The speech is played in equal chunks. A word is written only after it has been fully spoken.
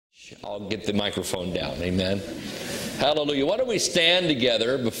I'll get the microphone down. Amen. Hallelujah. Why don't we stand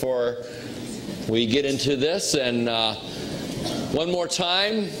together before we get into this? And one more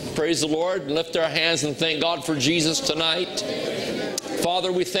time, praise the Lord, and lift our hands and thank God for Jesus tonight.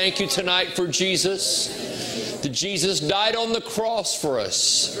 Father, we thank you tonight for Jesus. That Jesus died on the cross for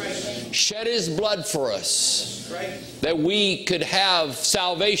us, shed his blood for us, that we could have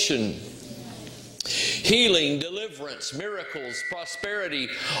salvation, healing, deliverance, miracles, prosperity.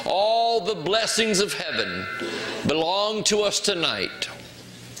 All the blessings of heaven belong to us tonight.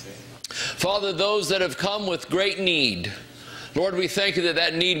 Father, those that have come with great need, Lord, we thank you that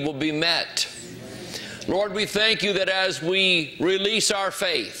that need will be met. Lord, we thank you that as we release our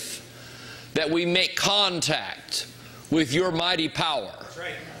faith, that we make contact with your mighty power,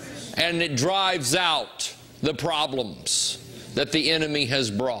 and it drives out the problems that the enemy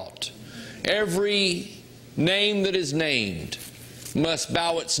has brought. Every name that is named must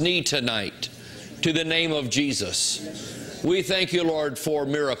bow its knee tonight to the name of Jesus. We thank you, Lord, for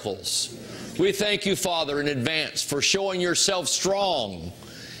miracles. We thank you, Father, in advance for showing yourself strong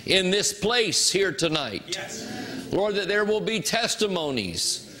in this place here tonight. Yes. Lord, that there will be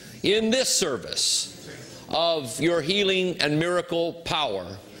testimonies in this service of your healing and miracle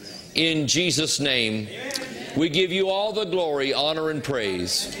power. In Jesus' name, we give you all the glory, honor, and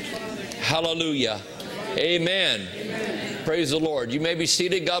praise. Hallelujah. Amen. Amen. Praise the Lord. You may be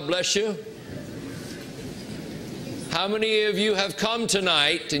seated. God bless you. How many of you have come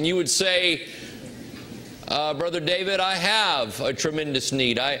tonight and you would say, Brother David, I have a tremendous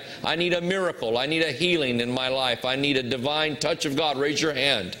need. I need a miracle. I need a healing in my life. I need a divine touch of God. Raise your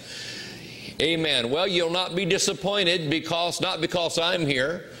hand. Amen. Well, you'll not be disappointed not because I'm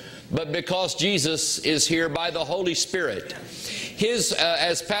here, but because Jesus is here by the Holy Spirit.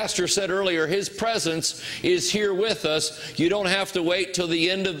 As Pastor said earlier, his presence is here with us. You don't have to wait till the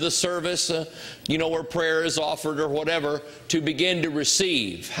end of the service, where prayer is offered or whatever, to begin to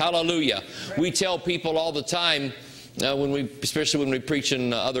receive. Hallelujah. We tell people all the time, especially when we preach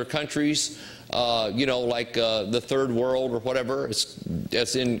in other countries, like the third world or whatever.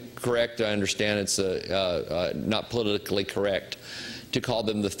 That's incorrect. I understand it's not politically correct to call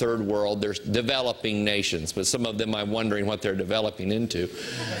them the third world. There's developing nations, but some of them I'm wondering what they're developing into.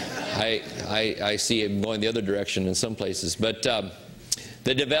 I see it going the other direction in some places. But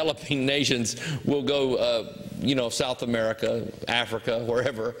the developing nations will go, South America, Africa,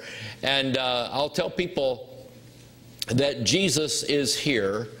 wherever. And I'll tell people that Jesus is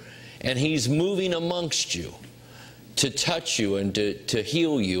here, and he's moving amongst you to touch you and to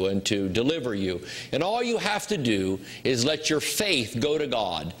heal you and to deliver you. And all you have to do is let your faith go to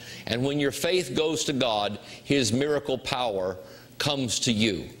God. And when your faith goes to God, his miracle power comes to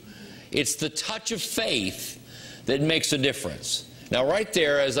you. It's the touch of faith that makes a difference. Now, right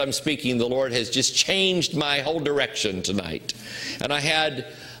there, as I'm speaking, the Lord has just changed my whole direction tonight. And I had,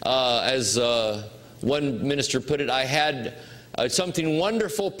 as one minister put it, I had something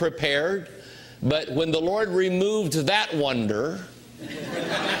wonderful prepared. But when the Lord removed that wonder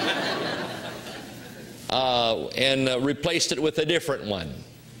and replaced it with a different one.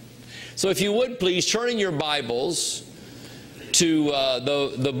 So if you would please turn in your Bibles to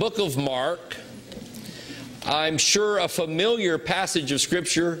the book of Mark. I'm sure a familiar passage of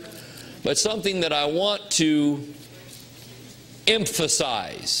Scripture, but something that I want to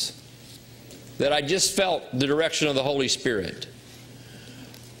emphasize, that I just felt the direction of the Holy Spirit.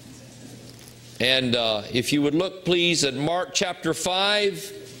 And if you would look, please, at Mark chapter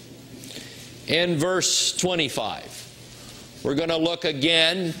 5 and verse 25. We're going to look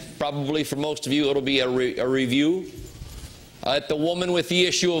again, probably for most of you it'll be a review, at the woman with the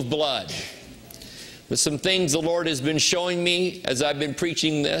issue of blood. With some things the Lord has been showing me as I've been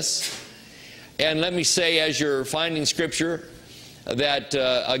preaching this. And let me say, as you're finding Scripture, that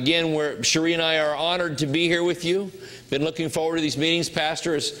again, Cherie and I are honored to be here with you. Been looking forward to these meetings,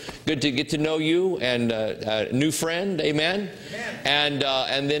 Pastor. It's good to get to know you and a new friend. Amen. Amen.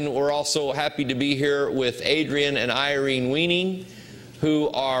 And then we're also happy to be here with Adrian and Irene Weaning, who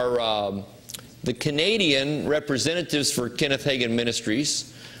are the Canadian representatives for Kenneth Hagin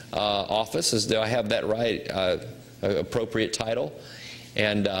Ministries office. Do I have that right? Appropriate title.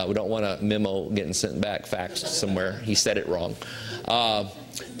 And we don't want a memo getting sent back, faxed somewhere. He said it wrong.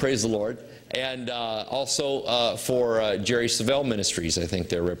 Praise the Lord. And also for Jerry Savelle Ministries, I think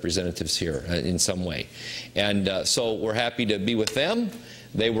they're representatives here in some way. And so we're happy to be with them.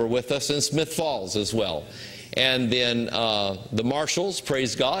 They were with us in Smith Falls as well. And then the Marshalls,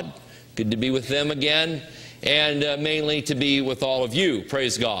 praise God. Good to be with them again. And mainly to be with all of you,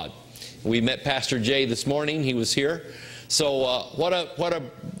 praise God. We met Pastor Jay this morning. He was here. So what a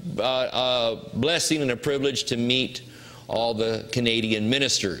blessing and a privilege to meet all the Canadian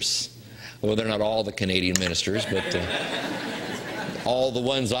ministers. Well, they're not all the Canadian ministers, but all the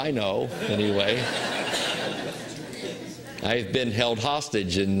ones I know, anyway. I've been held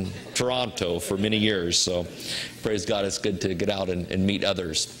hostage in Toronto for many years, so praise God, it's good to get out and meet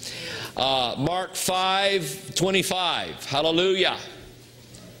others. Mark 5:25, hallelujah.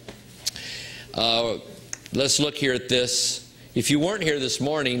 Let's look here at this. If you weren't here this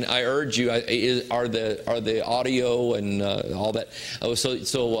morning, I urge you, are the audio and all that,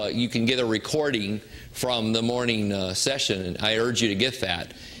 so you can get a recording from the morning session, and I urge you to get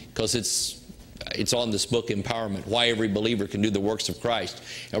that, because it's on this book, Empowerment, Why Every Believer Can Do the Works of Christ.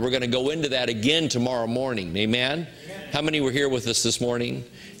 And we're going to go into that again tomorrow morning. Amen? How many were here with us this morning?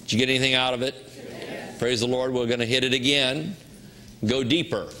 Did you get anything out of it? Amen. Praise the Lord. We're going to hit it again, go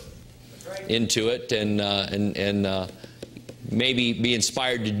deeper into it, and maybe be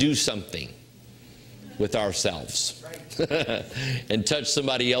inspired to do something with ourselves and touch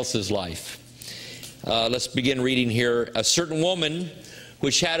somebody else's life. Let's begin reading here. A certain woman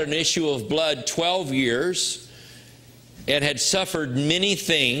which had an issue of blood 12 years and had suffered many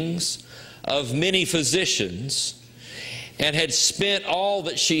things of many physicians, and had spent all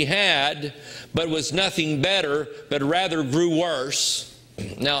that she had, but was nothing better, but rather grew worse.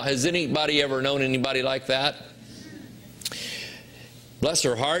 Now, has anybody ever known anybody like that? Bless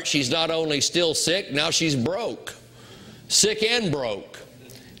her heart, she's not only still sick, now she's broke. Sick and broke.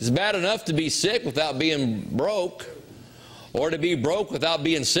 It's bad enough to be sick without being broke, or to be broke without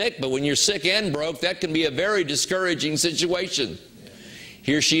being sick, but when you're sick and broke, that can be a very discouraging situation.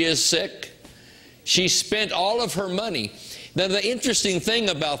 Here she is sick. She spent all of her money. Now, the interesting thing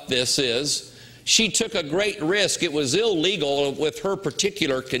about this is she took a great risk. It was illegal with her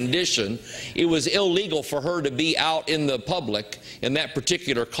particular condition. It was illegal for her to be out in the public in that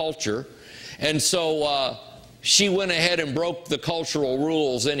particular culture. And so she went ahead and broke the cultural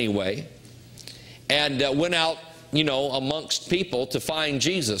rules anyway, and went out, you know, amongst people to find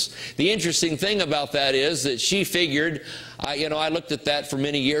Jesus. The interesting thing about that is that she figured, you know, I looked at that for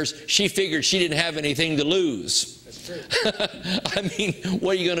many years, she figured she didn't have anything to lose. That's true. I mean,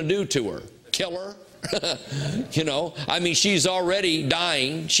 what are you going to do to her? Kill her? You know, I mean, she's already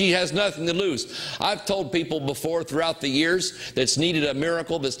dying. She has nothing to lose. I've told people before throughout the years that's needed a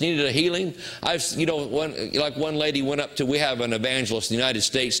miracle, that's needed a healing. You know, one lady went up to, we have an evangelist in the United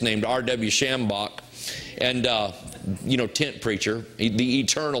States named R.W. Shambach, and you know, tent preacher, the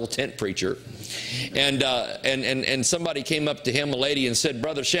eternal tent preacher, and somebody came up to him, a lady, and said,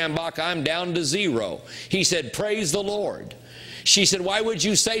 "Brother Shambach, I'm down to zero." He said, "Praise the Lord." She said, "Why would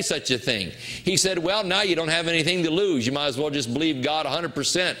you say such a thing?" He said, "Well, now you don't have anything to lose. You might as well just believe God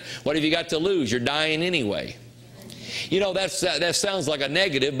 100%. What have you got to lose? You're dying anyway." You know, that sounds like a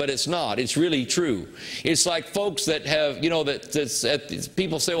negative, but it's not. It's really true. It's like folks that have, you know,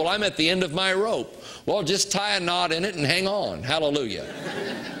 people say, "Well, I'm at the end of my rope." Well, just tie a knot in it and hang on. Hallelujah.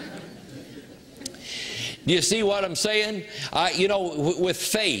 Do you see what I'm saying? You know, with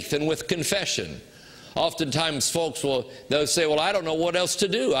faith and with confession, oftentimes folks they'll say, "Well, I don't know what else to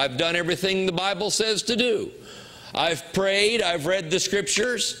do. I've done everything the Bible says to do. I've prayed, I've read the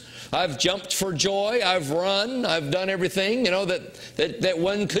scriptures, I've jumped for joy, I've run, I've done everything, you know, that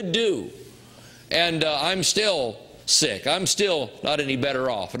one could do. And I'm still sick. I'm still not any better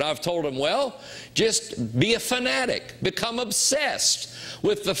off." And I've told them, well, just be a fanatic. Become obsessed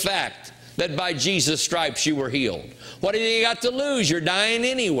with the fact that by Jesus' stripes you were healed. What have you got to lose? You're dying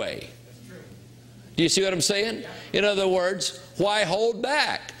anyway. Do you see what I'm saying? In other words, why hold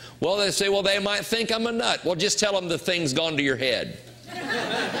back? Well, they say, "Well, they might think I'm a nut." Well, just tell them the thing's gone to your head.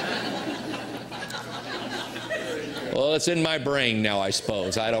 Well, it's in my brain now, I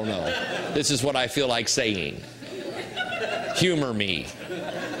suppose. I don't know. This is what I feel like saying. Humor me.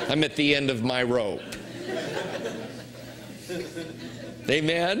 I'm at the end of my rope.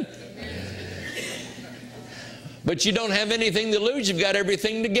 Amen? But you don't have anything to lose. You've got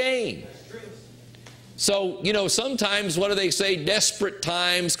everything to gain. So, you know, sometimes, what do they say? Desperate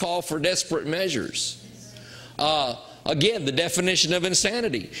times call for desperate measures. Again, the definition of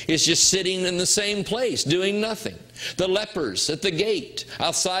insanity is just sitting in the same place, doing nothing. The lepers at the gate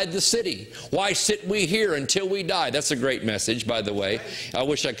outside the city. "Why sit we here until we die?" That's a great message, by the way. I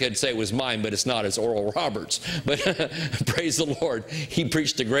wish I could say it was mine, but it's not. It's Oral Roberts. But praise the Lord, he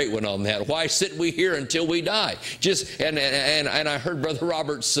preached a great one on that. Why sit we here until we die? And I heard Brother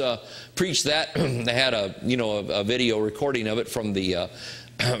Roberts preach that. They had a video recording of it from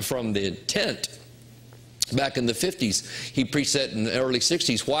the tent. Back in the 50s, he preached that in the early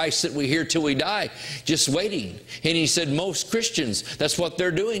 60s. Why sit we here till we die, just waiting? And he said most Christians, that's what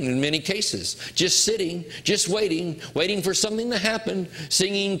they're doing in many cases. Just sitting, just waiting, waiting for something to happen,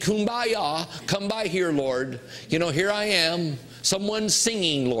 singing kumbaya, come by here, Lord. You know, here I am. Someone's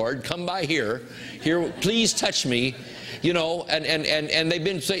singing, Lord, come by here. Here, please touch me. You know, and they've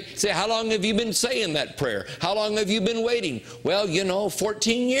been say, how long have you been saying that prayer? How long have you been waiting? Well, you know,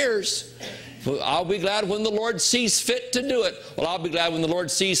 14 years. I'll be glad when the Lord sees fit to do it. Well, I'll be glad when the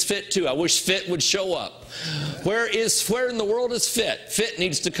Lord sees fit too. I wish fit would show up. Where in the world is fit? Fit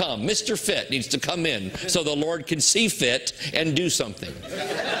needs to come. Mr. Fit needs to come in so the Lord can see fit and do something.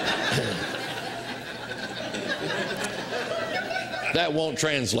 That won't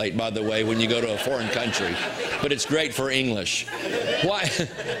translate, by the way, when you go to a foreign country, but it's great for English. Why?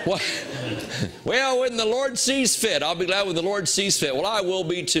 Well, when the Lord sees fit, I'll be glad when the Lord sees fit. Well, I will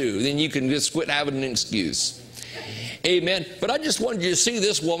be too. Then you can just quit having an excuse. Amen. But I just wanted you to see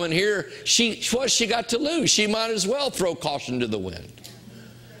this woman here. What's she got to lose? She might as well throw caution to the wind.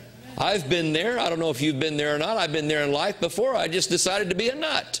 I've been there. I don't know if you've been there or not. I've been there in life before. I just decided to be a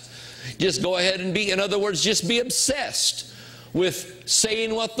nut. Just go ahead and be, in other words, just be obsessed with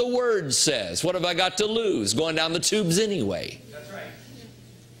saying what the Word says. What have I got to lose? Going down the tubes anyway. That's right.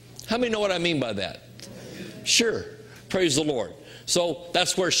 How many know what I mean by that? Sure. Praise the Lord. So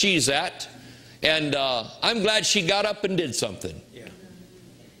that's where she's at. And I'm glad she got up and did something. Yeah.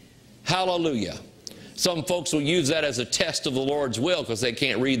 Hallelujah. Some folks will use that as a test of the Lord's will because they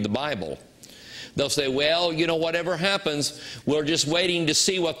can't read the Bible. They'll say, well, you know, whatever happens, we're just waiting to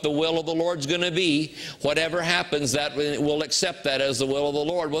see what the will of the Lord's going to be. Whatever happens, that we'll accept that as the will of the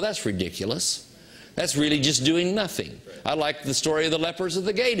Lord. Well, that's ridiculous. That's really just doing nothing. I like the story of the lepers at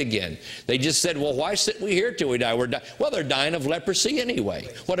the gate again. They just said, well, why sit we here till we die? Well, they're dying of leprosy anyway.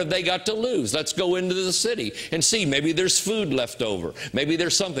 What have they got to lose? Let's go into the city and see. Maybe there's food left over. Maybe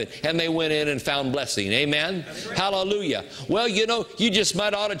there's something. And they went in and found blessing. Amen? Right. Hallelujah. Well, you know, you just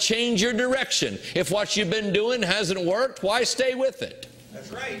might ought to change your direction. If what you've been doing hasn't worked, why stay with it?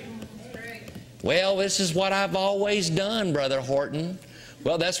 That's right. Well, this is what I've always done, Brother Horton.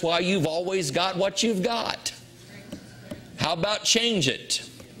 Well, that's why you've always got what you've got. How about change it?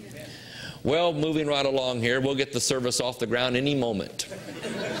 Well, moving right along here, we'll get the service off the ground any moment.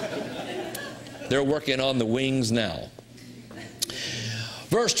 They're working on the wings now.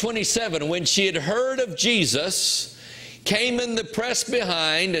 Verse 27, when she had heard of Jesus, came in the press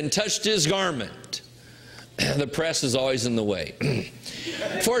behind and touched his garment. The press is always in the way.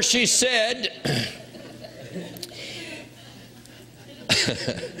 For she said,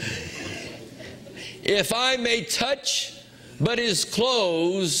 if I may touch but his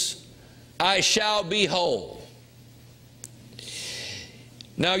clothes, I shall be whole.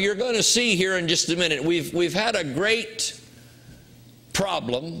 Now you're going to see here in just a minute, we've had a great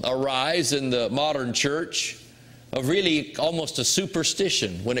problem arise in the modern church of really almost a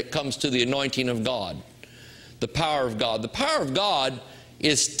superstition when it comes to the anointing of God, the power of God. The power of God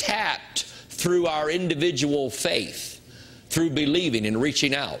is tapped through our individual faith, through believing and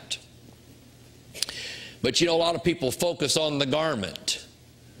reaching out. But you know, a lot of people focus on the garment.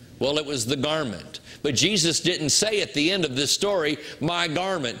 Well, it was the garment. But Jesus didn't say at the end of this story, my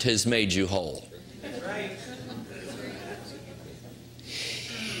garment has made you whole. Right.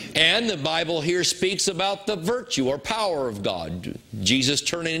 And the Bible here speaks about the virtue or power of God. Jesus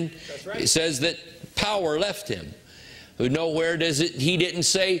turning, it says that power left him. Nowhere does it, he didn't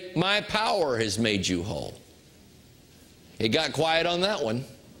say, my power has made you whole. It got quiet on that one.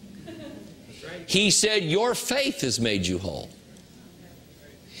 He said, your faith has made you whole.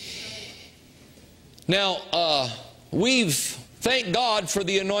 Now, thank God for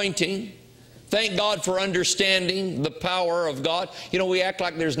the anointing. Thank God for understanding the power of God. You know, we act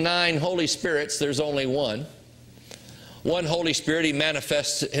like there's 9 Holy Spirits. There's only one. One Holy Spirit, he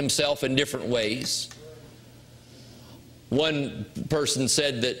manifests himself in different ways. One person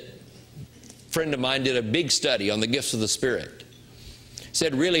said that, a friend of mine did a big study on the gifts of the Spirit.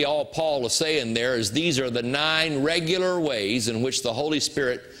 Said really all Paul is saying there is these are the 9 regular ways in which the Holy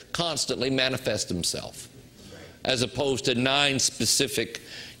Spirit constantly manifests himself, as opposed to 9 specific,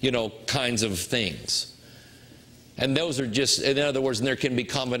 you know, kinds of things. And those are just, in other words, and there can be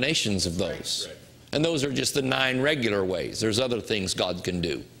combinations of those. And those are just the 9 regular ways. There's other things God can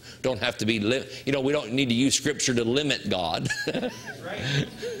do. Don't have to be, you know, we don't need to use Scripture to limit God.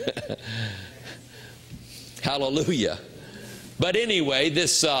 Hallelujah. But anyway,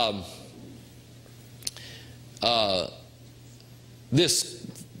 this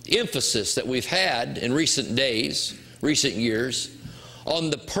emphasis that we've had in recent days, recent years, on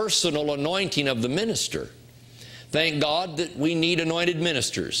the personal anointing of the minister. Thank God that we need anointed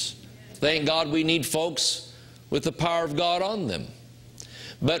ministers. Thank God we need folks with the power of God on them.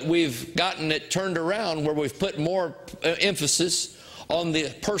 But we've gotten it turned around where we've put more emphasis on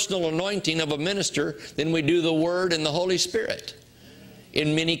the personal anointing of a minister than we do the Word and the Holy Spirit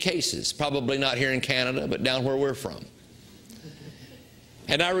in many cases. Probably not here in Canada, but down where we're from.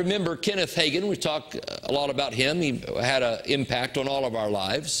 And I remember Kenneth Hagin. We talk a lot about him. He had an impact on all of our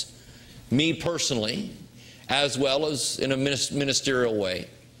lives, me personally, as well as in a ministerial way.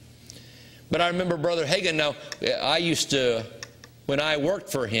 But I remember Brother Hagin. Now, I used to, when I worked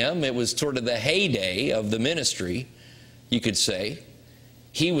for him, it was sort of the heyday of the ministry, you could say.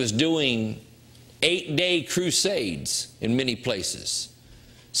 He was doing 8-day crusades in many places.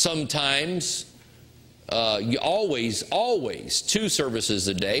 Sometimes, always 2 services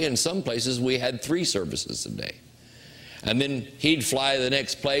a day. In some places, we had 3 services a day. And then he'd fly to the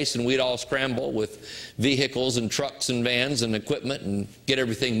next place, and we'd all scramble with vehicles and trucks and vans and equipment and get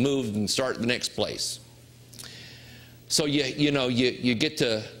everything moved and start the next place. So you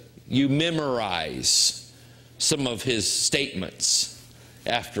memorize some of his statements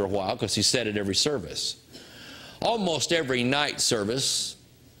after a while, because he said it every service. Almost every night service,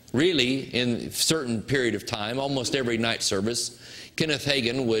 really in a certain period of time, almost every night service, Kenneth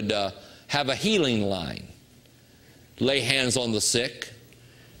Hagin would have a healing line. Lay hands on the sick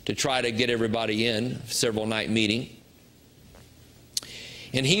to try to get everybody in, several night meeting.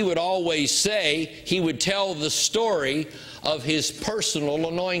 And he would always say, he would tell the story of his personal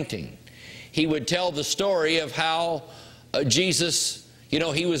anointing. He would tell the story of how Jesus, you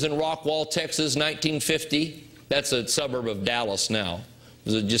know, he was in Rockwall, Texas, 1950. That's a suburb of Dallas now.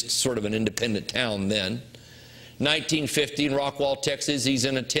 It was just sort of an independent town then. 1950 in Rockwall, Texas, he's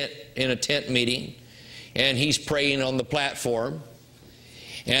in a tent meeting. And he's praying on the platform.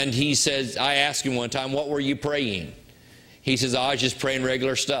 And he says, I asked him one time, what were you praying? He says, I was just praying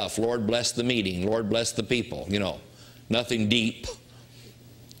regular stuff. Lord bless the meeting. Lord bless the people. You know, nothing deep.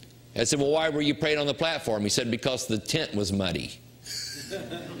 I said, well, why were you praying on the platform? He said, because the tent was muddy.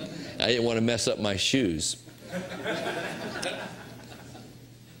 I didn't want to mess up my shoes.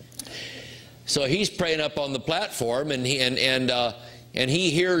 So he's praying up on the platform, and he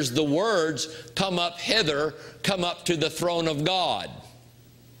hears the words, come up hither, come up to the throne of God.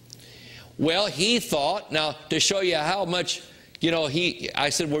 Well, he thought, now to show you how much, you know, I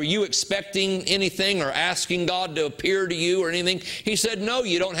said, were you expecting anything or asking God to appear to you or anything? He said, no,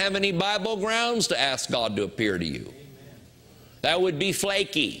 you don't have any Bible grounds to ask God to appear to you. Amen. That would be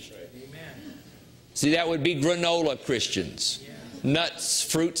flaky. Amen. See, that would be granola Christians. Yeah. Nuts,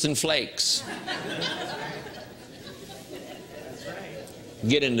 fruits, and flakes.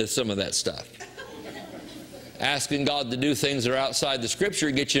 Get into some of that stuff. Asking God to do things that are outside the Scripture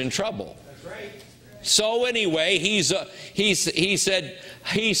gets you in trouble. That's right. So anyway, he said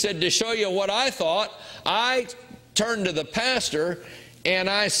to show you what I thought, I turned to the pastor and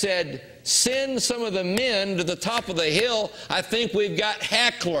I said, send some of the men to the top of the hill. I think we've got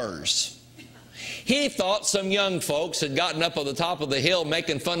hecklers. He thought some young folks had gotten up on the top of the hill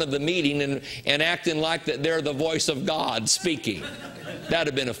making fun of the meeting and acting like that they're the voice of God speaking. That would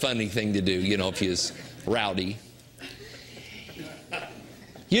have been a funny thing to do, you know, if he was rowdy.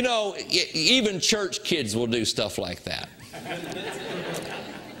 You know, even church kids will do stuff like that.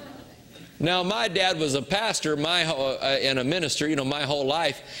 Now, my dad was a pastor and a minister, you know, my whole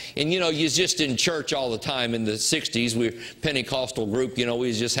life. And, you know, you was just in church all the time in the 60s. We were a Pentecostal group, you know, we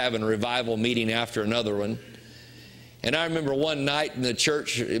was just having a revival meeting after another one. And I remember one night in the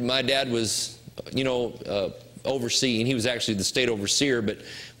church, my dad was, you know, overseeing. He was actually the state overseer, but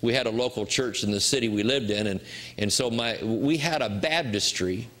we had a local church in the city we lived in. And so we had a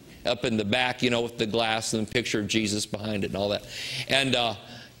baptistry up in the back, you know, with the glass and the picture of Jesus behind it and all that. And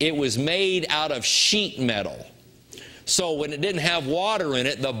it was made out of sheet metal. So when it didn't have water in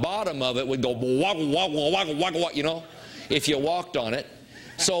it, the bottom of it would go waggle, waggle, waggle, waggle, you know, if you walked on it.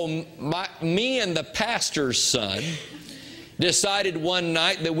 So me and the pastor's son decided one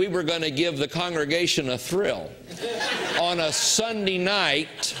night that we were going to give the congregation a thrill. On a Sunday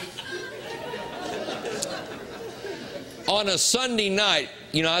night,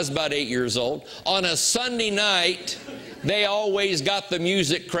 you know, I was about 8 years old. On a Sunday night, they always got the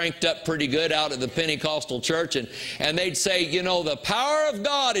music cranked up pretty good out at the Pentecostal church, and they'd say, you know, the power of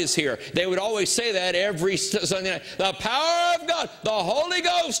God is here. They would always say that every Sunday night. The power of God, the Holy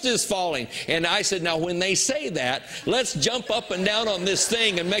Ghost is falling. And I said, now when they say that, let's jump up and down on this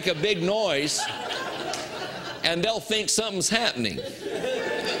thing and make a big noise, and they'll think something's happening.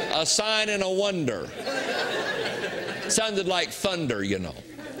 A sign and a wonder. Sounded like thunder, you know.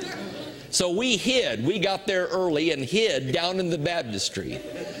 So we hid. We got there early and hid down in the baptistry.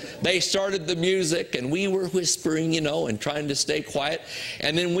 They started the music, and we were whispering, you know, and trying to stay quiet.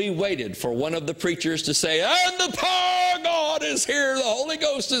 And then we waited for one of the preachers to say, "And the power of God is here. The Holy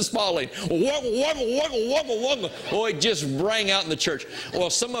Ghost is falling." Wugga, wugga, wugga, wugga, wugga. Oh, it just rang out in the church. Well,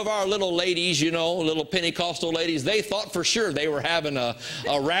 some of our little ladies, you know, little Pentecostal ladies, they thought for sure they were having a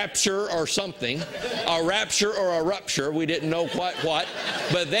rapture or something. A rapture or a rupture. We didn't know quite what.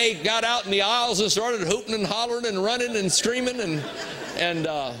 But they got out in the aisles and started hooting and hollering and running and screaming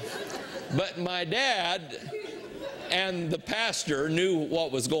but my dad and the pastor knew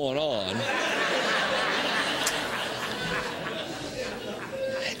what was going on.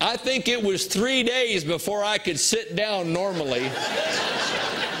 I think it was 3 days before I could sit down normally.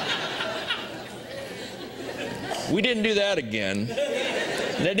 We didn't do that again.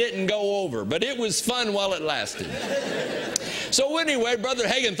 That didn't go over, but it was fun while it lasted. So anyway, Brother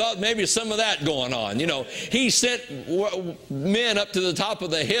Hagin thought maybe some of that going on. You know, he sent men up to the top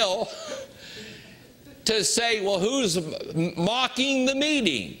of the hill to say, well, who's mocking the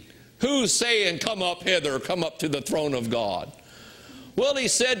meeting? Who's saying, "Come up hither, come up to the throne of God"? Well, he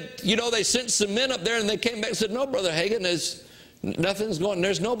said, you know, they sent some men up there, and they came back and said, "No, Brother Hagin, nothing's going on.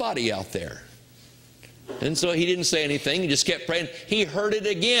 There's nobody out there." And so he didn't say anything. He just kept praying. He heard it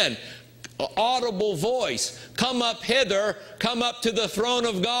again. Audible voice, "Come up hither, come up to the throne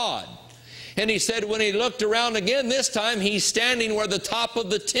of God." And he said when he looked around again, this time he's standing where the top of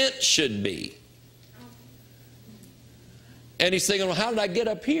the tent should be. And he's thinking, well, how did I get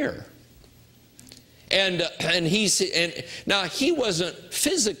up here? And now he wasn't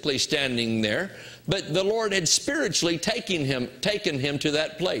physically standing there, but the Lord had spiritually taken him to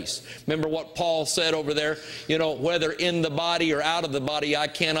that place. Remember what Paul said over there? You know, whether in the body or out of the body, I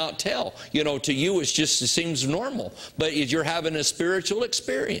cannot tell. You know, to you it seems normal, but you're having a spiritual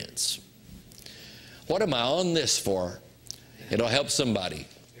experience. What am I on this for? It'll help somebody.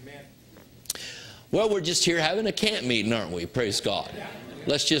 Amen. Well, we're just here having a camp meeting, aren't we? Praise God.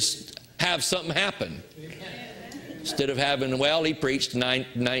 Let's just have something happen. Instead of having, well, he preached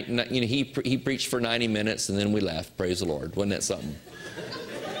he preached for 90 minutes and then we left. Praise the Lord. Wasn't that something?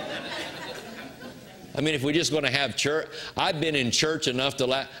 I mean, if we're just going to have church, I've been in church enough to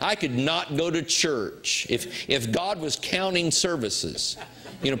laugh. I could not go to church if God was counting services.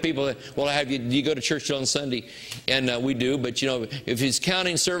 You know, people, well, do you go to church on Sunday? And we do, but you know, if he's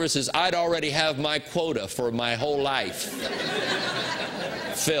counting services, I'd already have my quota for my whole life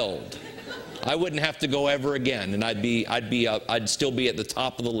filled. I wouldn't have to go ever again, and I'd still be at the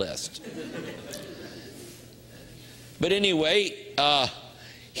top of the list. But anyway,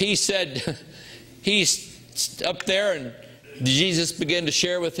 he said, he's up there, and Jesus began to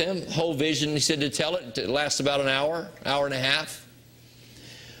share with him the whole vision. He said to tell it. It lasts about an hour and a half.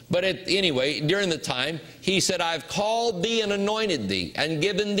 But anyway, during the time, he said, "I've called thee and anointed thee and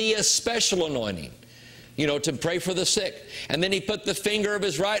given thee a special anointing." You know, to pray for the sick. And then he put the finger of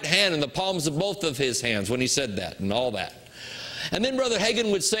his right hand in the palms of both of his hands when he said that and all that. And then Brother Hagin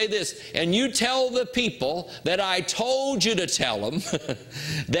would say this, "And you tell the people that I told you to tell them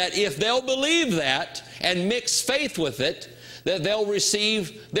that if they'll believe that and mix faith with it, that they'll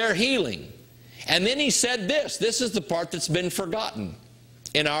receive their healing." And then he said this. This is the part that's been forgotten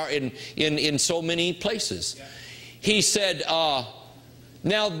in so many places. He said,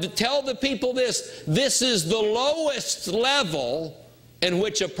 "Now tell the people this. This is the lowest level in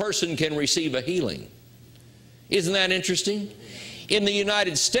which a person can receive a healing." Isn't that interesting? In the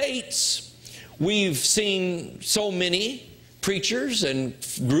United States, we've seen so many preachers and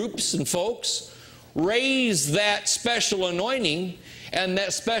groups and folks raise that special anointing and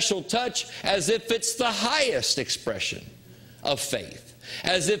that special touch as if it's the highest expression of faith.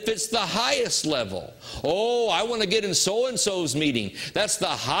 As if it's the highest level. Oh, I want to get in so-and-so's meeting. That's the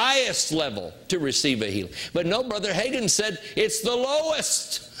highest level to receive a healing. But no, Brother Hagin said it's the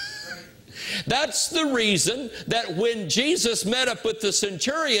lowest. That's the reason that when Jesus met up with the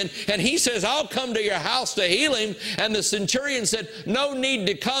centurion and he says, "I'll come to your house to heal him," and the centurion said, "No need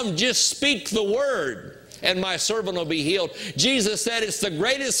to come, just speak the word and my servant will be healed." Jesus said, "It's the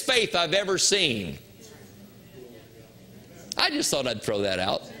greatest faith I've ever seen." I just thought I'd throw that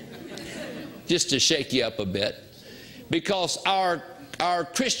out just to shake you up a bit, because our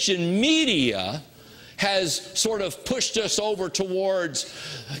Christian media has sort of pushed us over towards,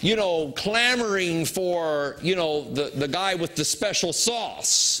 you know, clamoring for, you know, the guy with the special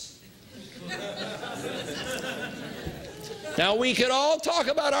sauce. Now, we could all talk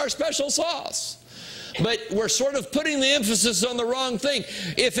about our special sauce, but we're sort of putting the emphasis on the wrong thing.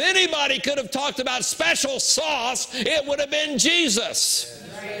 If anybody could have talked about special sauce, it would have been Jesus.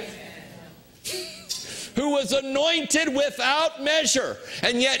 who was anointed without measure.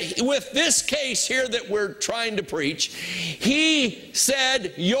 And yet, with this case here that we're trying to preach, he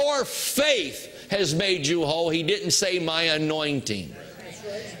said, your faith has made you whole. He didn't say my anointing.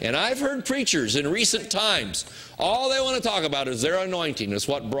 And I've heard preachers in recent times, all they want to talk about is their anointing. It's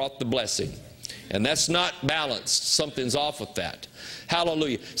what brought the blessing. And that's not balanced. Something's off with that.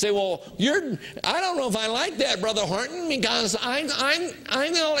 Hallelujah. Say, well, I don't know if I like that, Brother Horton, because I'm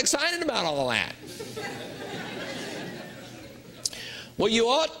all excited about all that. Well, you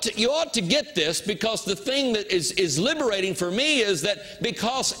ought to get this, because the thing that is liberating for me is that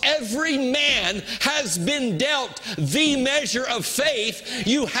because every man has been dealt the measure of faith,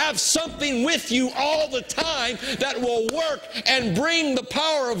 you have something with you all the time that will work and bring the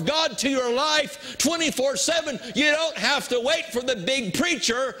power of God to your life 24/7. You don't have to wait for the big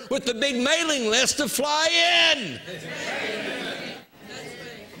preacher with the big mailing list to fly in.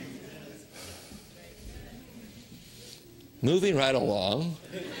 Moving right along.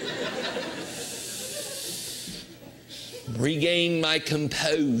 Regain my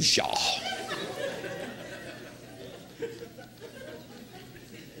composure.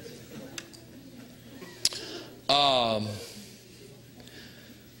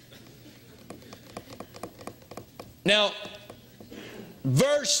 Now,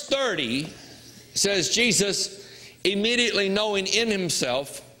 verse 30 says, Jesus, immediately knowing in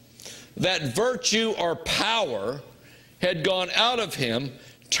himself that virtue or power had gone out of him,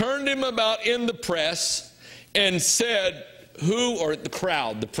 turned him about in the press, and said, who, or the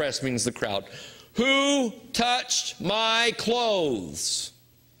crowd, the press means the crowd, who touched my clothes?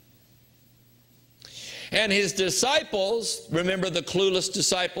 And his disciples, remember the clueless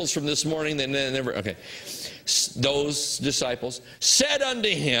disciples from this morning, those disciples, said unto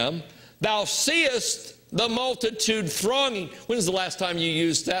him, thou seest the multitude thronging. When's the last time you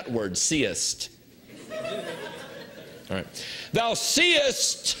used that word, seest? All right. Thou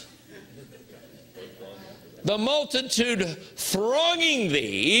seest the multitude thronging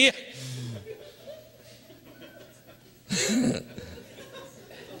thee.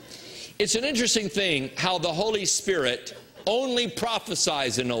 It's an interesting thing how the Holy Spirit only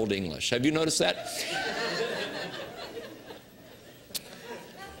prophesies in Old English. Have you noticed that?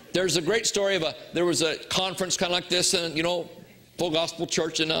 There's a great story of there was a conference kind of like this, and full gospel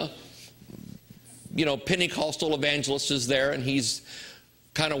church, and Pentecostal evangelist is there, and he's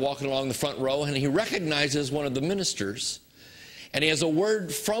kind of walking along the front row, and he recognizes one of the ministers, and he has a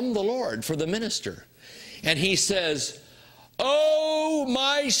word from the Lord for the minister. And he says, O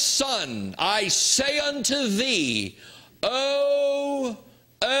my son, I say unto thee, oh,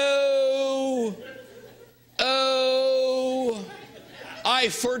 I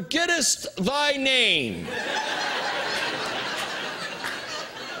forgettest thy name.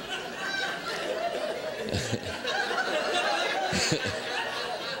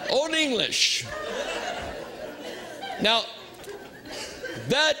 Old English. Now,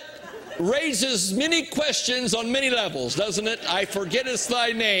 that raises many questions on many levels, doesn't it? I forgettest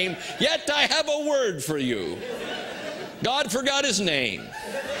thy name, yet I have a word for you. God forgot his name.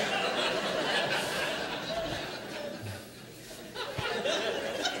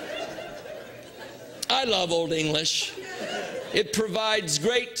 I love Old English. It provides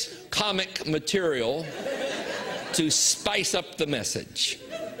great comic material to spice up the message.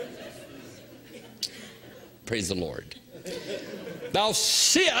 Praise the Lord. Thou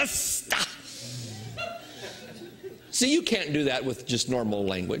seest. See, you can't do that with just normal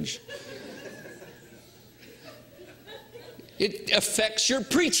language. It affects your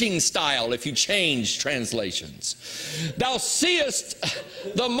preaching style if you change translations. Thou seest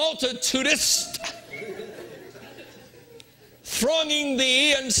the multitudest thronging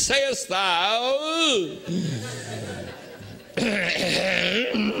thee, and sayest thou,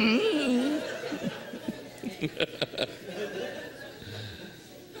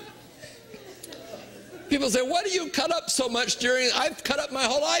 people say, why do you cut up so much during? I've cut up my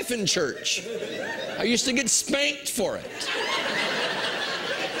whole life in church. I used to get spanked for it.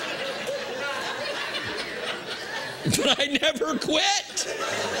 But I never quit.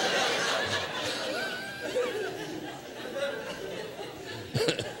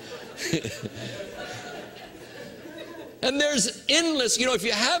 And there's endless, if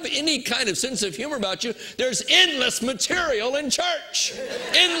you have any kind of sense of humor about you, there's endless material in church.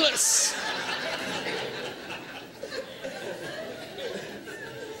 Endless.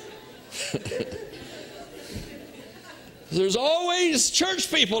 There's always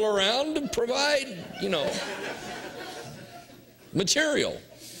church people around to provide, material.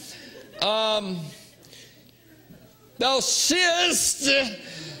 Thou seest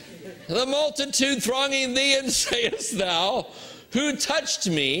the multitude thronging thee, and sayest thou, who touched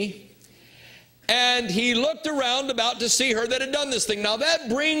me? And he looked around about to see her that had done this thing. Now that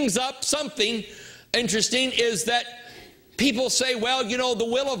brings up something interesting, is that people say, well, you know, the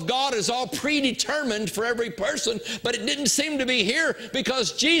will of God is all predetermined for every person, but it didn't seem to be here,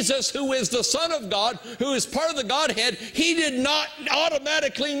 because Jesus, who is the Son of God, who is part of the Godhead, he did not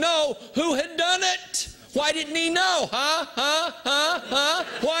automatically know who had done it. Why didn't he know?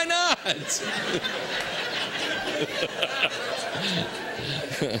 Why not?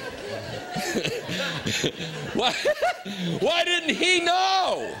 Why didn't he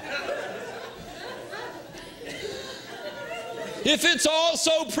know? If it's all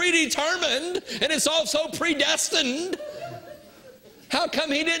so predetermined and it's also predestined, how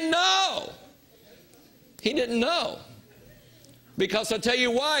come he didn't know? He didn't know. Because I'll tell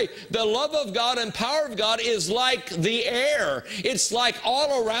you why. The love of God and power of God is like the air. It's like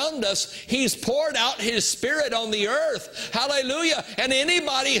all around us. He's poured out His Spirit on the earth. Hallelujah. And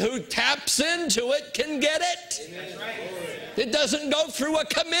anybody who taps into it can get it. It doesn't go through a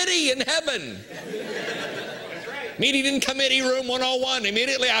committee in heaven. Meeting in committee room 101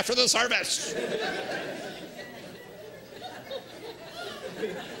 immediately after the service.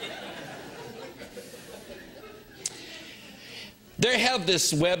 They have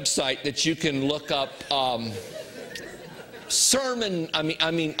this website that you can look up bulletin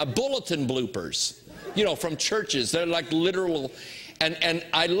bloopers, you know, from churches. They're like literal, and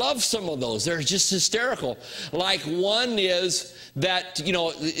I love some of those. They're just hysterical. Like one is that, you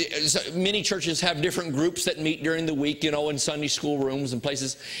know, many churches have different groups that meet during the week, you know, in Sunday school rooms and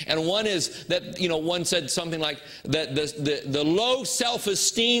places. And one is that, you know, one said something like that the low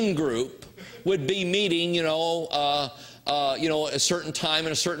self-esteem group would be meeting, you know, a certain time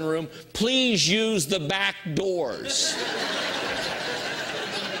in a certain room. Please use the back doors.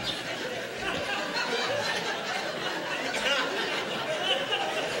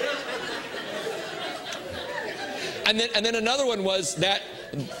 And then another one was that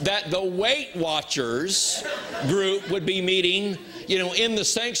the Weight Watchers group would be meeting, you know, in the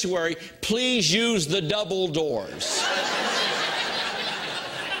sanctuary. Please use the double doors.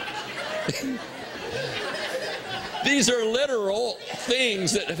 These are literal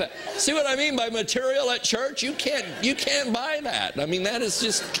things that, see what I mean by material at church? You can't buy that. I mean, that is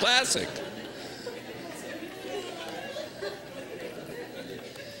just classic.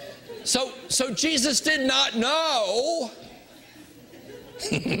 So Jesus did not know.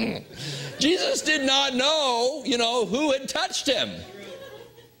 Jesus did not know, you know, who had touched him.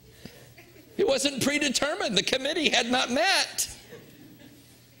 It wasn't predetermined. The committee had not met.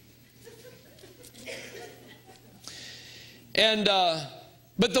 And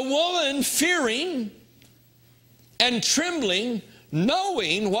but the woman, fearing and trembling,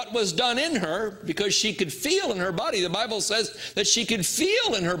 knowing what was done in her, because she could feel in her body. The Bible says that she could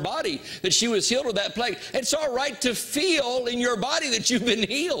feel in her body that she was healed of that plague. It's all right to feel in your body that you've been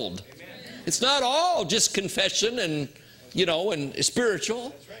healed. It's not all just confession and, you know, and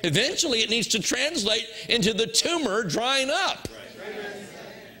spiritual. Eventually it needs to translate into the tumor drying up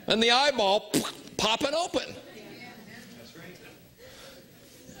and the eyeball popping open.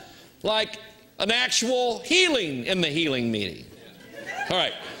 Like an actual healing in the healing meeting. All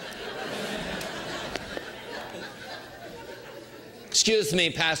right. Excuse me,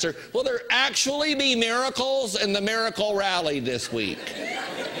 Pastor. Will there actually be miracles in the miracle rally this week?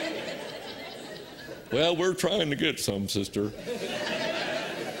 Well, we're trying to get some, sister.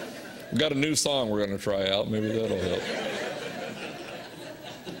 We've got a new song we're going to try out. Maybe that'll help.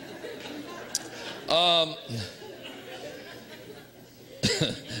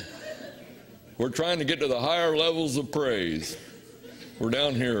 We're trying to get to the higher levels of praise. We're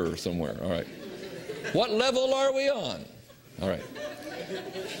down here somewhere. All right. What level are we on? All right.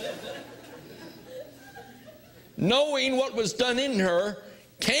 Knowing what was done in her,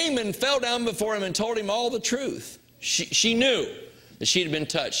 came and fell down before him and told him all the truth. She knew that she had been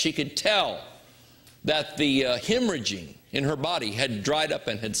touched. She could tell that the hemorrhaging in her body had dried up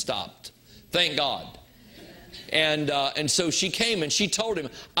and had stopped. Thank God. And so she came and she told him,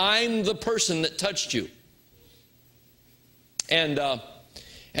 I'm the person that touched you. And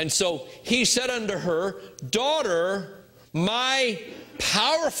so he said unto her, daughter, my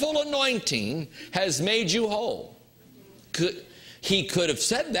powerful anointing has made you whole. He could have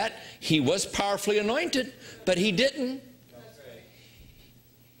said that. He was powerfully anointed, but he didn't.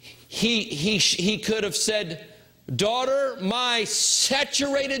 He could have said, daughter, my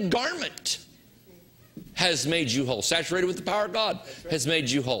saturated garment has made you whole. Saturated with the power of God has made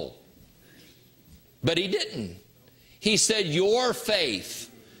you whole. But he didn't. He said, your faith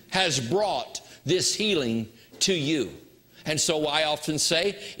has brought this healing to you. And so I often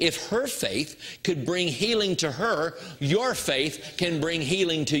say, if her faith could bring healing to her, your faith can bring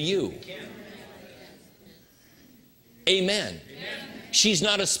healing to you. Amen. She's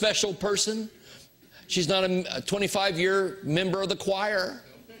not a special person. She's not a 25-year member of the choir.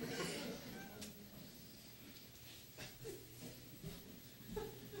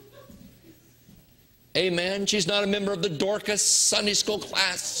 Amen. She's not a member of the Dorcas Sunday school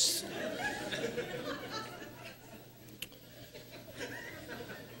class.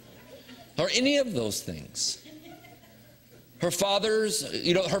 Or any of those things. Her father's,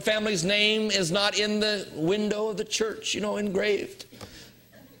 her family's name is not in the window of the church, engraved.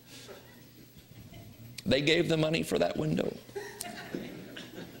 They gave the money for that window.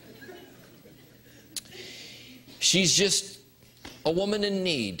 She's just a woman in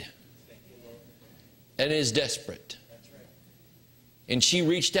need and is desperate. And she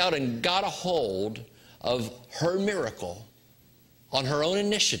reached out and got a hold of her miracle on her own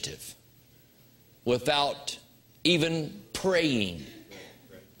initiative without even praying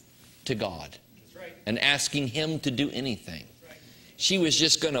to God and asking Him to do anything. She was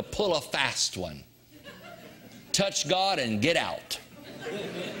just going to pull a fast one. Touch God and get out.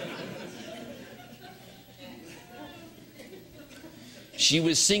 She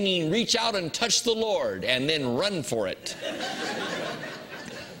was singing, "Reach out and touch the Lord," and then run for it.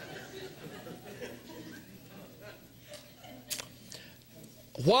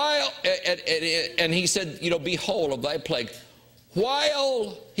 While, and he said, "Behold, of thy plague.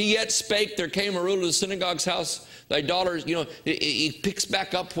 While he yet spake, there came a ruler of the synagogue's house. Thy daughters," he picks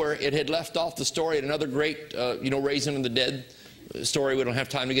back up where it had left off the story at another great, raising of the dead story. We don't have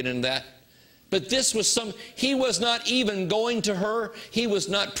time to get into that. But this was he was not even going to her. He was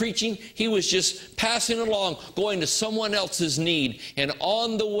not preaching. He was just passing along, going to someone else's need. And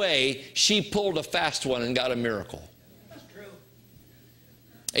on the way, she pulled a fast one and got a miracle. That's true.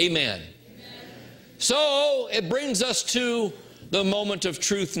 Amen. So it brings us to the moment of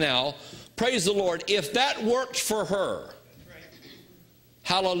truth now. Praise the Lord. If that worked for her,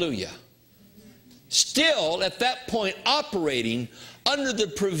 hallelujah. Still at that point operating under the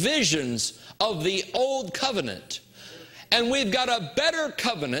provisions of the old covenant. And we've got a better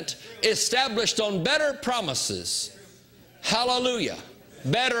covenant established on better promises. Hallelujah.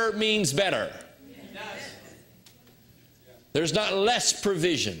 Better means better. There's not less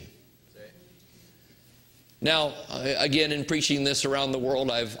provision. Now, again, in preaching this around the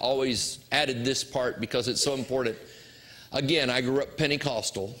world, I've always added this part because it's so important. Again, I grew up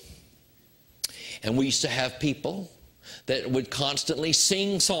Pentecostal, and we used to have people that would constantly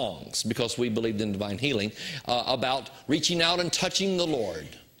sing songs, because we believed in divine healing, about reaching out and touching the Lord.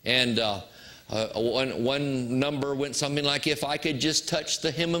 And one number went something like, "If I could just touch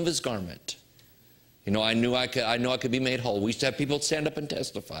the hem of His garment, I knew I could be made whole." We used to have people stand up and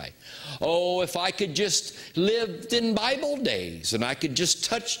testify. "Oh, if I could just live in Bible days and I could just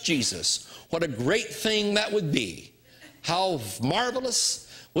touch Jesus, what a great thing that would be. How marvelous.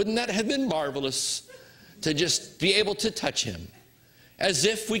 Wouldn't that have been marvelous to just be able to touch Him?" As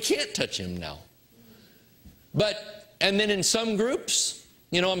if we can't touch Him now. And then in some groups,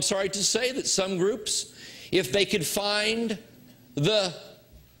 I'm sorry to say that some groups, if they could find the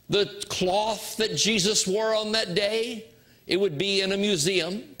cloth that Jesus wore on that day, it would be in a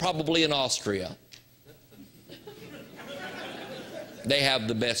museum, probably in Austria. They have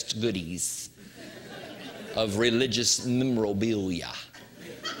the best goodies of religious memorabilia.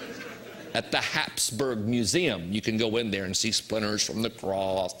 At the Habsburg Museum, you can go in there and see splinters from the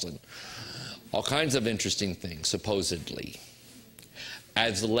cross and all kinds of interesting things, supposedly,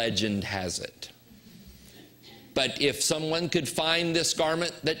 as the legend has it. But if someone could find this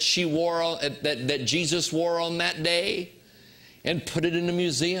garment that she wore, that Jesus wore on that day, and put it in a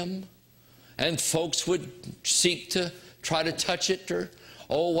museum, and folks would seek to try to touch it, or,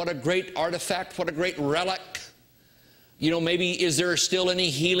 oh, what a great artifact, what a great relic. Maybe is there still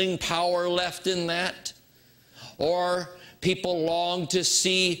any healing power left in that? Or people long to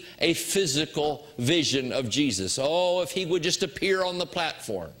see a physical vision of Jesus. Oh, if He would just appear on the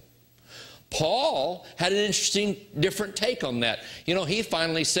platform. Paul had an interesting, different take on that. He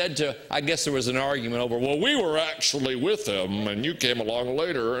finally said I guess there was an argument over, well, we were actually with Him, and you came along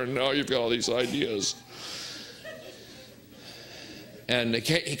later, and now you've got all these ideas. And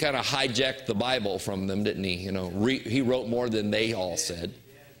he kind of hijacked the Bible from them, didn't he? He wrote more than they all said.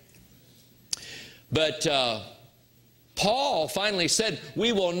 But Paul finally said,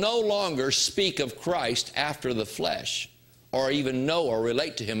 we will no longer speak of Christ after the flesh, or even know or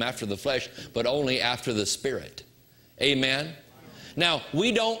relate to Him after the flesh, but only after the Spirit. Amen? Now,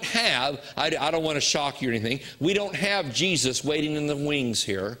 we don't have, I don't want to shock you or anything, we don't have Jesus waiting in the wings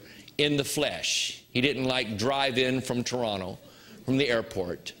here in the flesh. He didn't like drive in from Toronto, from the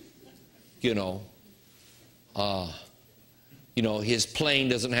airport, you know. His plane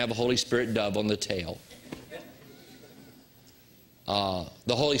doesn't have a Holy Spirit dove on the tail.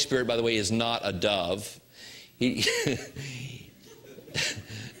 The Holy Spirit, by the way, is not a dove.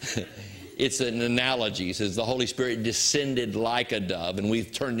 It's an analogy. It says the Holy Spirit descended like a dove, and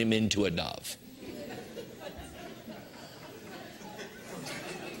we've turned him into a dove.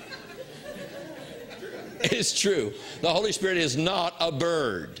 It's true. The Holy Spirit is not a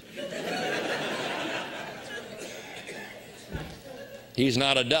bird. He's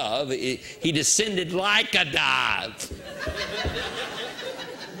not a dove. He descended like a dove.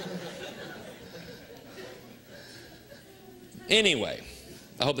 Anyway,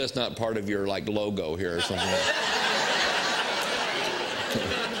 I hope that's not part of your logo here or something.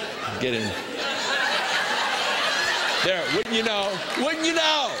 Get in. There, wouldn't you know? Wouldn't you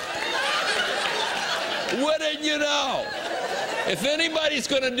know? Wouldn't you know? If anybody's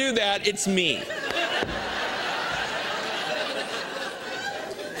going to do that, it's me.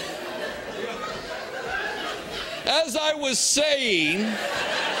 As I was saying,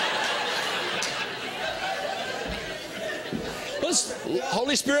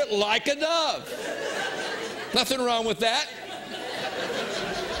 Holy Spirit like a dove. Nothing wrong with that.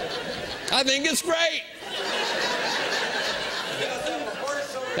 I think it's great.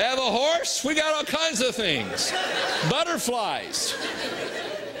 Have a horse? We got all kinds of things. Butterflies.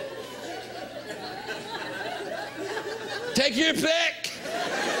 Take your pick.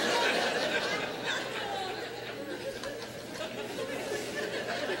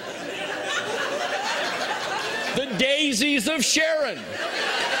 The daisies of Sharon.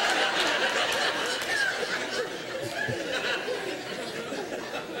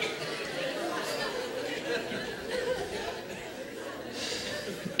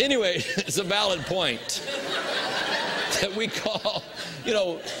 Anyway, it's a valid point that we call,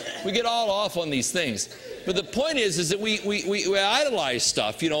 we get all off on these things. But the point is that we idolize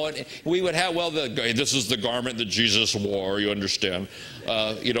stuff, and we would have, this is the garment that Jesus wore, you understand,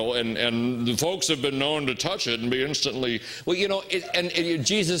 and the folks have been known to touch it and be instantly,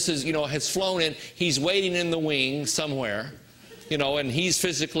 Jesus is, has flown in, he's waiting in the wing somewhere, and he's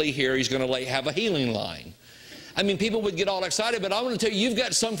physically here, he's going to have a healing line. I mean, people would get all excited, but I want to tell you, you've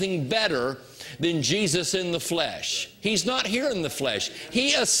got something better than Jesus in the flesh. He's not here in the flesh.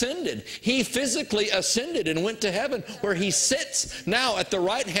 He ascended. He physically ascended and went to heaven, where he sits now at the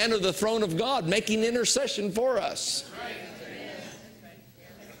right hand of the throne of God, making intercession for us.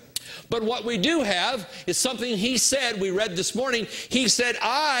 But what we do have is something he said, we read this morning. He said,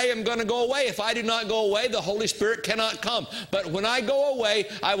 I am going to go away. If I do not go away, the Holy Spirit cannot come. But when I go away,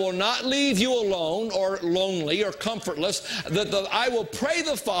 I will not leave you alone or lonely or comfortless. I will pray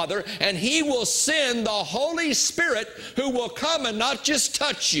the Father, and he will send the Holy Spirit, who will come and not just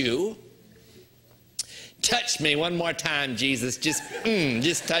touch you. Touch me one more time, Jesus. Just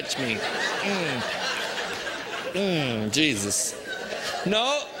touch me. Jesus.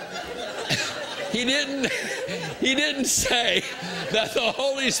 No. He didn't say that the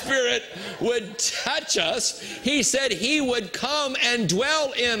Holy Spirit would touch us. He said he would come and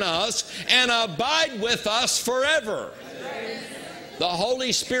dwell in us and abide with us forever. The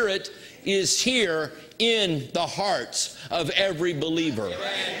Holy Spirit is here in the hearts of every believer.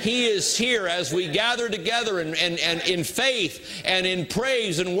 He is here as we gather together and in faith and in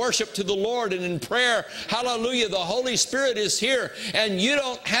praise and worship to the Lord and in prayer. Hallelujah. The Holy Spirit is here, and you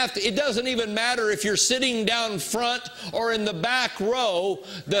don't have to, it doesn't even matter if you're sitting down front or in the back row,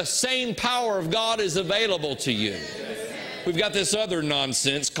 the same power of God is available to you. We've got this other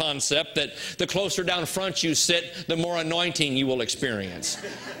nonsense concept that the closer down front you sit, the more anointing you will experience.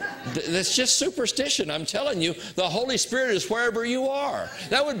 That's just superstition. I'm telling you, the Holy Spirit is wherever you are.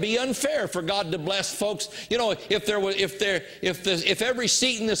 That would be unfair for God to bless folks. If every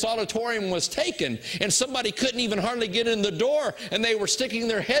seat in this auditorium was taken and somebody couldn't even hardly get in the door and they were sticking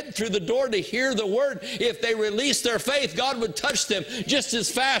their head through the door to hear the word, if they released their faith, God would touch them just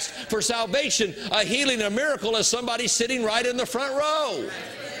as fast for salvation, a healing, a miracle, as somebody sitting right in the front row.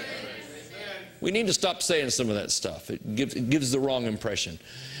 We need to stop saying some of that stuff. It gives the wrong impression.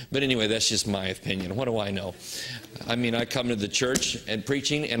 But anyway, that's just my opinion. What do I know? I mean, I come to the church and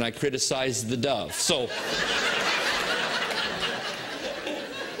preaching, and I criticize the dove. So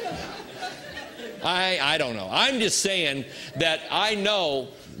I don't know. I'm just saying that I know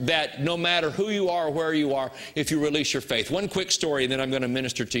that no matter who you are or where you are, if you release your faith. One quick story, and then I'm going to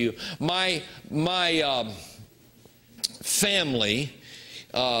minister to you. My family,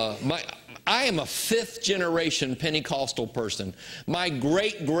 I am a fifth-generation Pentecostal person. My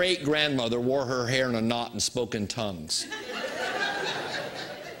great-great-grandmother wore her hair in a knot and spoke in tongues.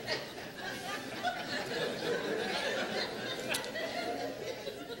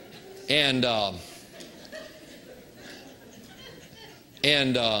 And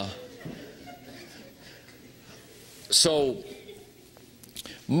so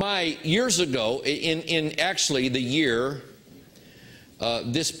years ago, in actually the year,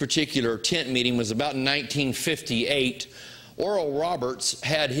 this particular tent meeting was about 1958. Oral Roberts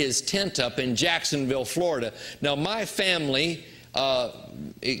had his tent up in Jacksonville, Florida. Now, my family,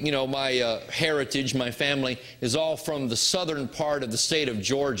 my heritage, my family is all from the southern part of the state of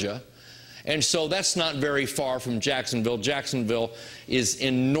Georgia. And so that's not very far from Jacksonville. Jacksonville is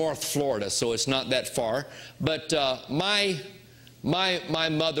in North Florida, so it's not that far. But my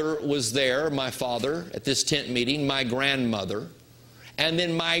mother was there, my father, at this tent meeting, my grandmother, and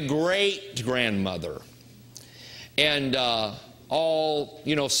then my great-grandmother. And all,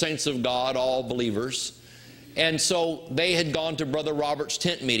 saints of God, all believers. And so they had gone to Brother Robert's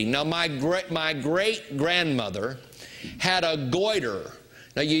tent meeting. Now, my great-grandmother had a goiter.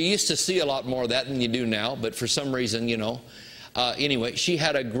 Now, you used to see a lot more of that than you do now, but for some reason, anyway, she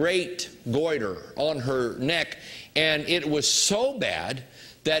had a great goiter on her neck, and it was so bad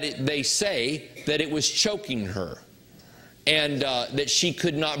that they say that it was choking her, and that she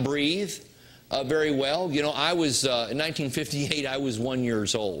could not breathe very well. I was, in 1958, I was 1 year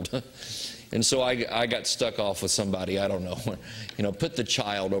old. And so I got stuck off with somebody, I don't know, put the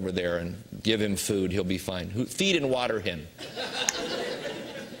child over there and give him food, he'll be fine. Feed and water him.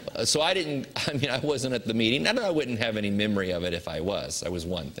 So I wasn't at the meeting. I wouldn't have any memory of it if I was. I was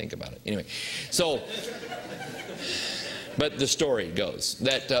one, think about it. Anyway, so, but the story goes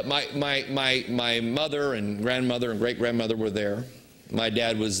that my mother and grandmother and great-grandmother were there. My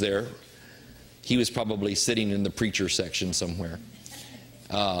dad was there. He was probably sitting in the preacher section somewhere.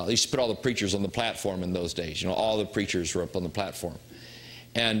 They used to put all the preachers on the platform in those days. All the preachers were up on the platform.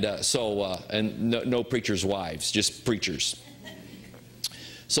 And no preachers' wives, just preachers.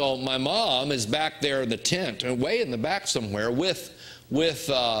 So my mom is back there in the tent, way in the back somewhere, with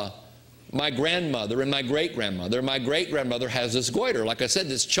my grandmother and my great-grandmother. My great-grandmother has this goiter, like I said,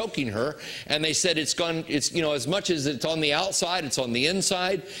 that's choking her. And they said it's as much as it's on the outside, it's on the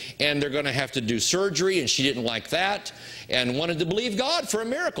inside, and they're going to have to do surgery, and she didn't like that, and wanted to believe God for a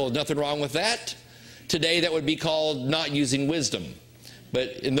miracle. Nothing wrong with that. Today, that would be called not using wisdom. But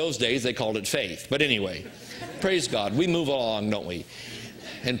in those days, they called it faith. But anyway, praise God. We move along, don't we?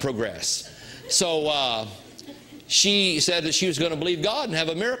 And progress. So she said that she was going to believe God and have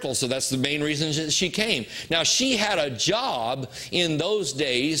a miracle, so that's the main reason that she came. Now, she had a job in those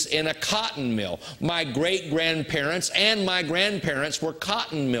days in a cotton mill. My great-grandparents and my grandparents were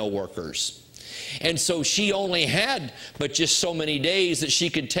cotton mill workers. And so she only had but just so many days that she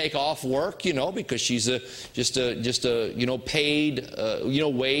could take off work, because she's just a paid,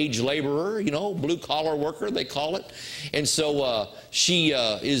 wage laborer, blue-collar worker, they call it. And so she's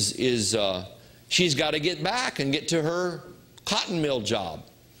got to get back and get to her cotton mill job.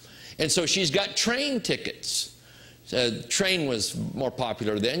 And so she's got train tickets. Train was more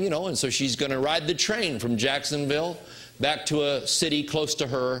popular then, and so she's going to ride the train from Jacksonville back to a city close to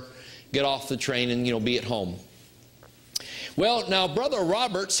her, get off the train and, be at home. Well, now, Brother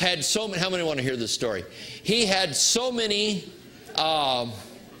Roberts had so many, how many want to hear this story? He had so many,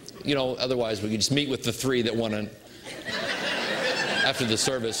 otherwise we could just meet with the three that want to, after the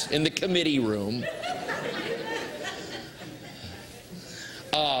service, in the committee room.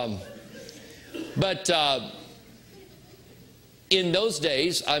 In those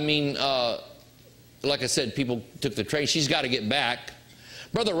days, like I said, people took the train. She's got to get back.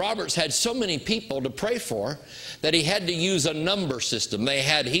 Brother Roberts had so many people to pray for that he had to use a number system. They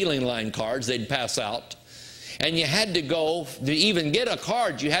had healing line cards they'd pass out. And you had to go, to even get a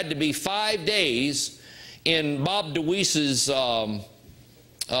card, you had to be 5 days in Bob DeWeese's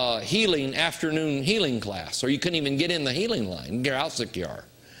afternoon healing class. Or you couldn't even get in the healing line. You're how sick you are.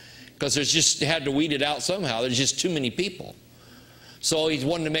 Because you had to weed it out somehow. There's just too many people. So he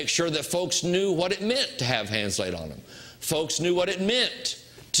wanted to make sure that folks knew what it meant to have hands laid on them. Folks knew what it meant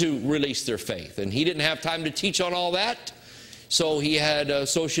to release their faith. And he didn't have time to teach on all that. So he had an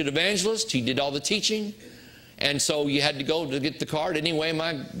associate evangelist. He did all the teaching. And so you had to go to get the card. Anyway,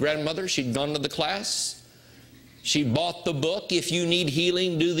 my grandmother, she'd gone to the class. She bought the book, If You Need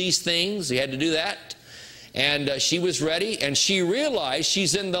Healing, Do These Things. He had to do that. And she was ready. And she realized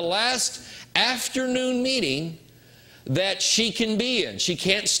she's in the last afternoon meeting that she can be in. She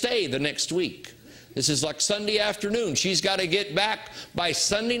can't stay the next week. This is like Sunday afternoon. She's got to get back by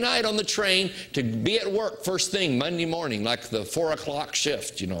Sunday night on the train to be at work first thing Monday morning, like the 4 o'clock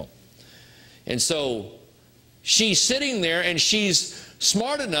shift, you know. And so she's sitting there, and she's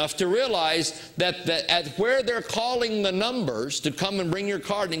smart enough to realize that at where they're calling the numbers to come and bring your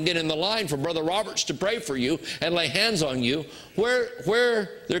card and get in the line for Brother Roberts to pray for you and lay hands on you, where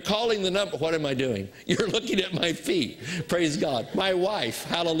they're calling the number. What am I doing? You're looking at my feet. Praise God. My wife,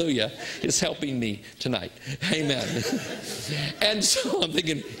 hallelujah, is helping me tonight. Amen. And so I'm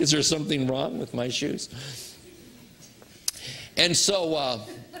thinking, is there something wrong with my shoes? And so,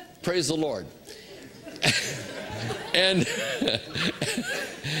 praise the Lord. And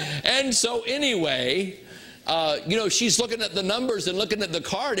so anyway, you know, she's looking at the numbers and looking at the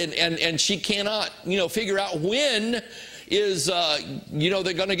card, and she cannot, you know, figure out when is, you know,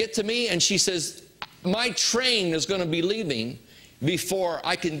 they're going to get to me. And she says, my train is going to be leaving before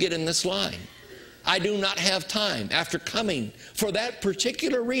I can get in this line. I do not have time, after coming for that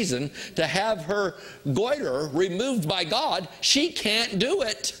particular reason, to have her goiter removed by God. She can't do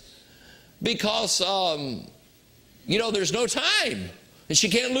it because, you know, there's no time, and she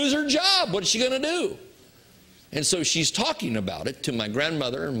can't lose her job. What is she going to do? And so she's talking about it to my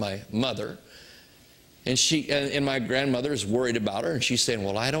grandmother and my mother, and my grandmother is worried about her, and she's saying,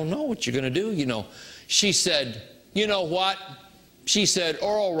 well, I don't know what you're going to do. You know, she said, you know what? She said,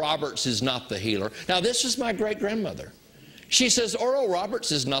 Oral Roberts is not the healer. Now, this is my great-grandmother. She says, Oral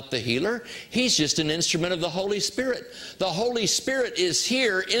Roberts is not the healer. He's just an instrument of the Holy Spirit. The Holy Spirit is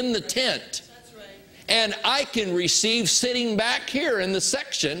here in the tent. And I can receive sitting back here in the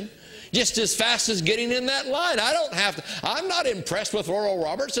section just as fast as getting in that line. I don't have to. I'm not impressed with Oral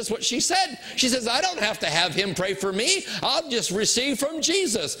Roberts. That's what she said. She says, I don't have to have him pray for me. I'll just receive from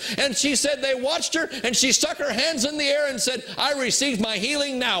Jesus. And she said they watched her, and she stuck her hands in the air and said, I receive my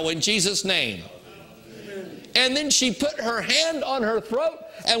healing now in Jesus' name. And then she put her hand on her throat,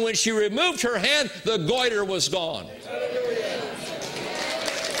 and when she removed her hand, the goiter was gone.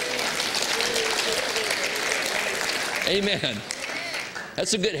 Amen.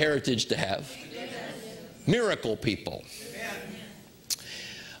 That's a good heritage to have. Miracle people.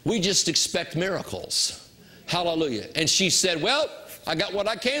 We just expect miracles. Hallelujah. And she said, well, I got what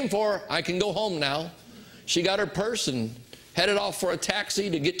I came for. I can go home now. She got her purse and headed off for a taxi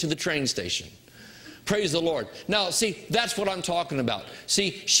to get to the train station. Praise the Lord. Now, see, that's what I'm talking about.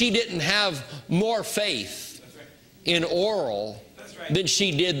 See, she didn't have more faith in oral than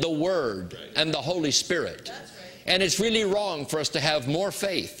she did the Word and the Holy Spirit. And it's really wrong for us to have more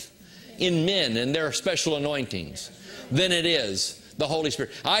faith in men and their special anointings than it is the Holy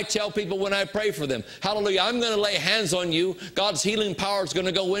Spirit. I tell people when I pray for them, hallelujah, I'm going to lay hands on you. God's healing power is going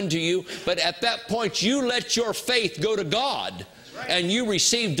to go into you. But at that point, you let your faith go to God and you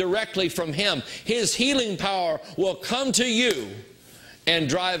receive directly from Him. His healing power will come to you and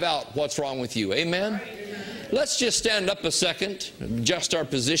drive out what's wrong with you. Amen? Let's just stand up a second, adjust our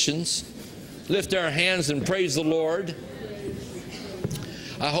positions. Lift our hands and praise the Lord.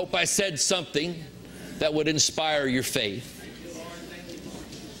 I hope I said something that would inspire your faith.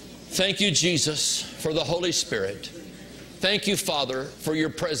 Thank you, Jesus, for the Holy Spirit. Thank you, Father, for your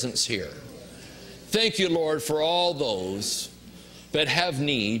presence here. Thank you, Lord, for all those that have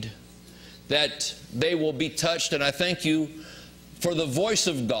need, that they will be touched. And I thank you for the voice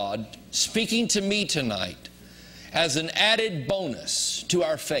of God speaking to me tonight as an added bonus to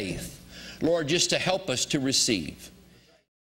our faith. Lord, just to help us to receive.